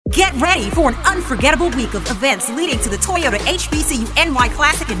Get ready for an unforgettable week of events leading to the Toyota HBCU NY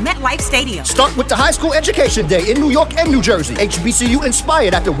Classic in MetLife Stadium. Start with the High School Education Day in New York and New Jersey. HBCU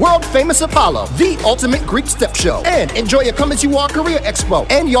inspired at the world-famous Apollo, the ultimate Greek step show. And enjoy a Come As You Are Career Expo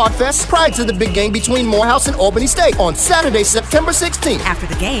and Yard Fest prior to the big game between Morehouse and Albany State on Saturday, September 16th. After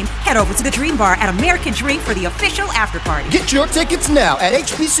the game, head over to the Dream Bar at American Dream for the official after party. Get your tickets now at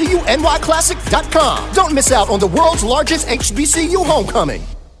HBCUNYClassic.com. Don't miss out on the world's largest HBCU homecoming.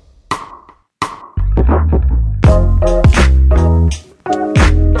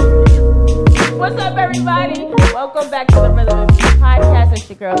 What's up, everybody? Welcome back to the Rhythm of You podcast. It's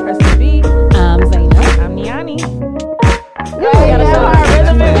your girl, Krista B. I'm Zaina. I'm Niani. We gotta show our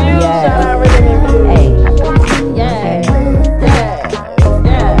Rhythm of You. Yeah. Show our Rhythm of You. Hey. Yeah.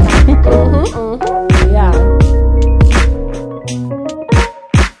 Yeah.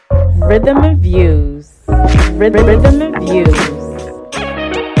 Rhythm of Views. Rhythm of Views.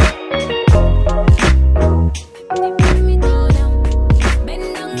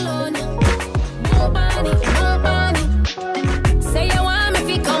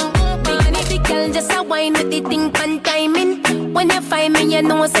 You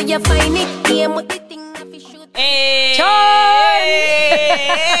know, so you find it. Hey,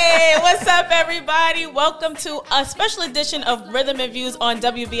 what's up, everybody? Welcome to a special edition of Rhythm and Views on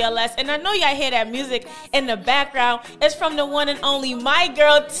WBLS. And I know y'all hear that music in the background. It's from the one and only my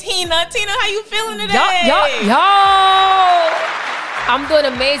girl, Tina. Tina, how you feeling today? Yo. I'm doing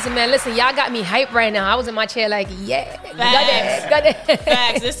amazing, man. Listen, y'all got me hyped right now. I was in my chair like, yeah. Got it.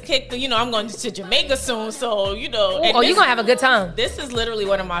 Facts. This kick, I'm going to Jamaica soon, so, you're going to have a good time. This is literally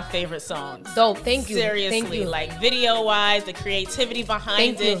one of my favorite songs. Dope. Thank you. Seriously. Thank you. Like, video-wise, the creativity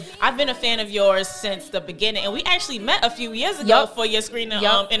behind it. I've been a fan of yours since the beginning, and we actually met a few years ago for your screening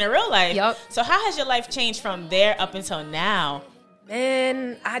in a real life. So how has your life changed from there up until now?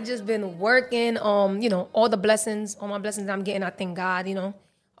 Man, I just been working on, all the blessings, all my blessings I'm getting, I thank God,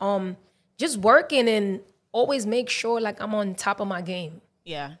 just working and always make sure like I'm on top of my game.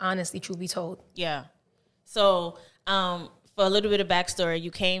 Yeah. Honestly, truth be told. Yeah. So, for a little bit of backstory,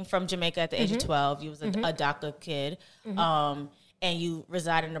 you came from Jamaica at the age of 12. You was a DACA kid. And you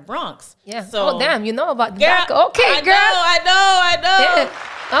reside in the Bronx. Yeah. So, damn, you know about DACA. Okay, girl. I know. Yeah.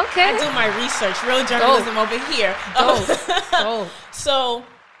 Okay. I do my research, real journalism over here. So,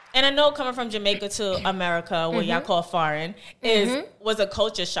 and I know coming from Jamaica to America, what y'all call foreign, was a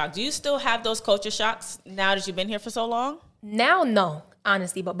culture shock. Do you still have those culture shocks now that you've been here for so long? Now, no,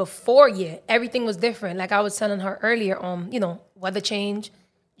 honestly. But before, everything was different. Like I was telling her earlier, weather change.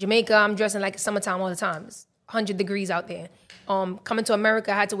 Jamaica, I'm dressing like it's summertime all the time. It's 100 degrees out there. Coming to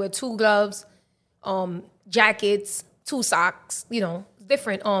America, I had to wear 2 gloves, jackets, 2 socks,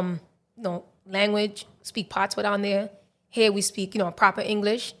 different, language, speak Patois down there. Here we speak, proper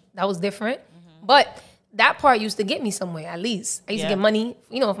English. That was different. But that part used to get me somewhere, at least. I used to get money.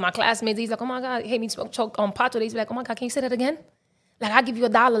 If my classmates, he's like, oh my God, hey, me spoke Patois. They'd be like, oh my God, can you say that again? Like, I'll give you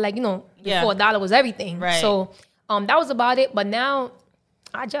 $1, like, before $1 was everything. Right. So that was about it. But now,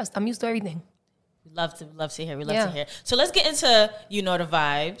 I'm used to everything. Love to hear. We love to hear. So let's get into The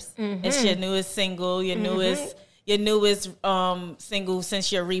Vibes. It's your newest single, your newest single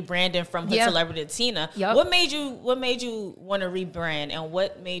since you're rebranding from Hoodcelebrityy to Tina. What made you want to rebrand, and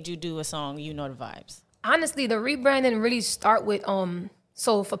what made you do a song The Vibes? Honestly, the rebranding really start with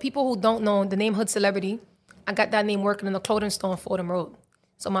so for people who don't know the name Hoodcelebrityy, I got that name working in a clothing store on Fordham Road.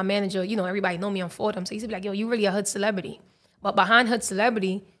 So my manager, everybody know me on Fordham, so he used to be like, yo, you really a hood celebrity. But behind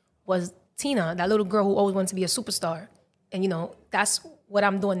Hoodcelebrityy was Tina, that little girl who always wanted to be a superstar. And, that's what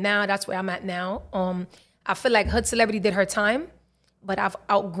I'm doing now. That's where I'm at now. I feel like Hoodcelebrityy did her time, but I've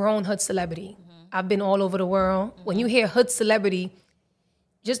outgrown Hoodcelebrityy. I've been all over the world. When you hear Hoodcelebrityy,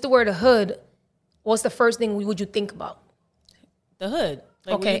 just the word hood, what's the first thing would you think about? The hood.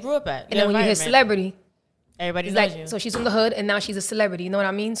 Like where you grew up at. And then when you hear celebrity, everybody knows you. So she's from the hood and now she's a celebrity. You know what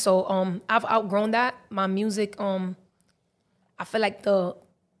I mean? So I've outgrown that. My music, I feel like the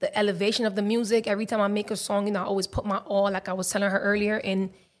elevation of the music, every time I make a song, I always put my all, like I was telling her earlier. And,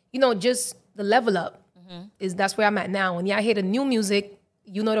 just the level up that's where I'm at now. When y'all hear the new music,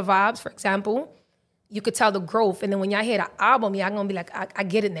 The Vibes, for example, you could tell the growth. And then when y'all hear the album, y'all gonna be like, I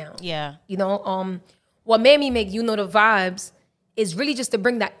get it now. Yeah. What made me make The Vibes is really just to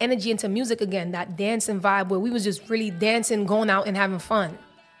bring that energy into music again, that dancing vibe where we was just really dancing, going out and having fun.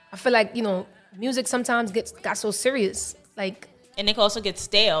 I feel like, music sometimes got so serious. Like, and it can also get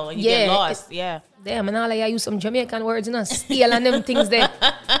stale and you get lost. Damn, and all I use some Jamaican words, steel and them things there.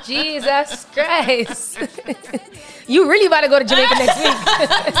 Jesus Christ. You really about to go to Jamaica next week.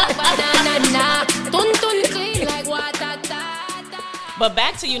 But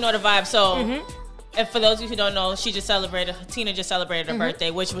back to the vibe. So, and for those of you who don't know, Tina just celebrated her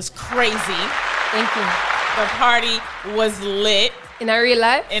birthday, which was crazy. Thank you. The party was lit. In her real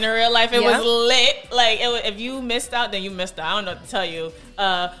life? In her real life, it was lit. Like, if you missed out, then you missed out. I don't know what to tell you.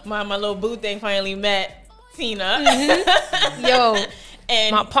 My little boo thing finally met Tina. Yo.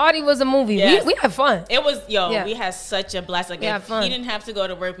 And my party was a movie. Yes. We had fun. It was, we had such a blast. Like, we had fun. He didn't have to go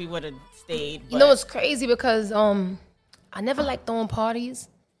to work, we would have stayed. But. You know, it's crazy because I never liked throwing parties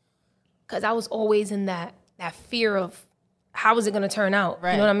because I was always in that fear of how is it going to turn out.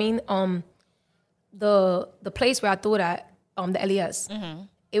 Right. You know what I mean? The place where I threw it at, the LES,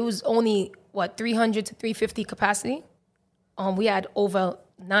 it was only, 300 to 350 capacity. We had over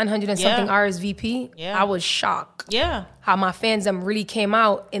 900 and something RSVP. Yeah. I was shocked. Yeah. How my fans really came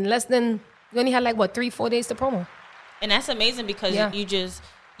out in less than, we only had 3-4 days to promo. And that's amazing because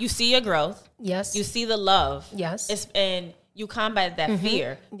you see your growth. Yes. You see the love. Yes. And you combat that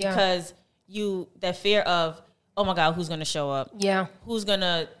fear because that fear of, oh my God, who's going to show up? Yeah. Who's going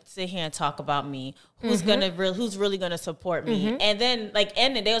to sit here and talk about me? Who's who's really going to support me? And then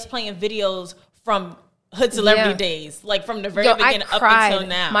they was playing videos from Hood Celebrity days, like from the very beginning up until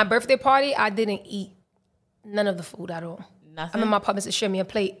now. My birthday party, I didn't eat none of the food at all. Nothing? I remember my publicist shared me a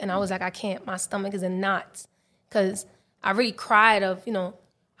plate, and I was like, I can't. My stomach is in knots. Because I really cried of,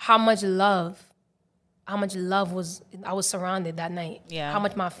 how much love I was surrounded that night. Yeah. How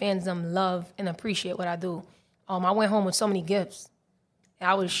much my fans love and appreciate what I do. I went home with so many gifts.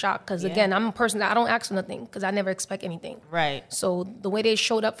 I was shocked because, again, I'm a person that I don't ask for nothing because I never expect anything. Right. So the way they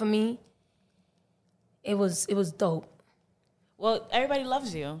showed up for me, it was dope. Well, everybody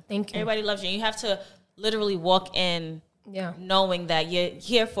loves you. Thank you. Everybody loves you. You have to literally walk in knowing that you're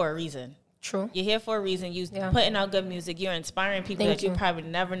here for a reason. True. You're here for a reason. You're putting out good music. You're inspiring people that you probably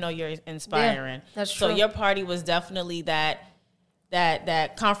never know you're inspiring. Yeah, that's true. So your party was definitely that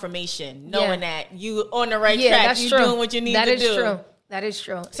confirmation, knowing that you on the right track. You're doing what you need to do. That is true. That is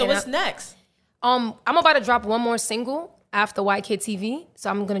true. So what's next? I'm about to drop one more single after YKTV. So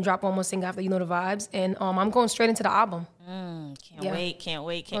I'm going to drop one more single after You Know the Vibes. And I'm going straight into the album. Can't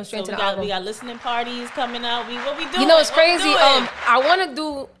wait. Going straight into the album. We got listening parties coming out. What we doing? You know, it's crazy. I want to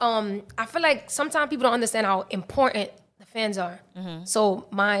do, I feel like sometimes people don't understand how important the fans are. So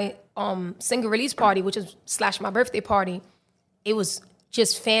my single release party, which is / my birthday party, it was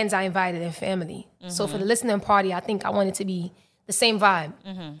just fans I invited and family. So for the listening party, I think I want it to be the same vibe,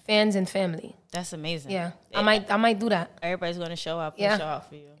 fans and family. That's amazing. Yeah, I might do that. Everybody's going to show up and show out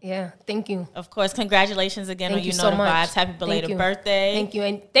for you. Yeah, thank you. Of course, congratulations again on You Know the Vibes. Happy belated birthday. Thank you,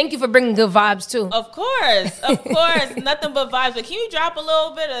 and thank you for bringing good vibes too. Of course, nothing but vibes. But can you drop a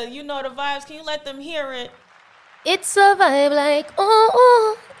little bit of You Know the Vibes? Can you let them hear it? It's a vibe like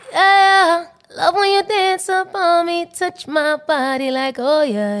yeah. Love when you dance up on me, touch my body like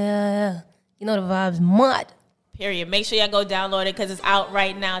yeah. You know the vibes, mud. Period. Make sure y'all go download it because it's out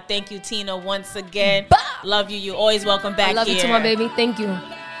right now. Thank you, Tina, once again. Love you. You always welcome back here. I love you too, my baby. Thank you.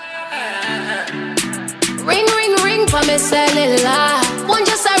 Ring, ring, ring for me cellular. One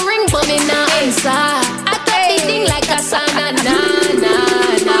just a ring for me now inside. I got the thing like a sauna, na.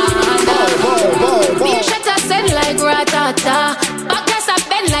 Me a shut a send like ratata.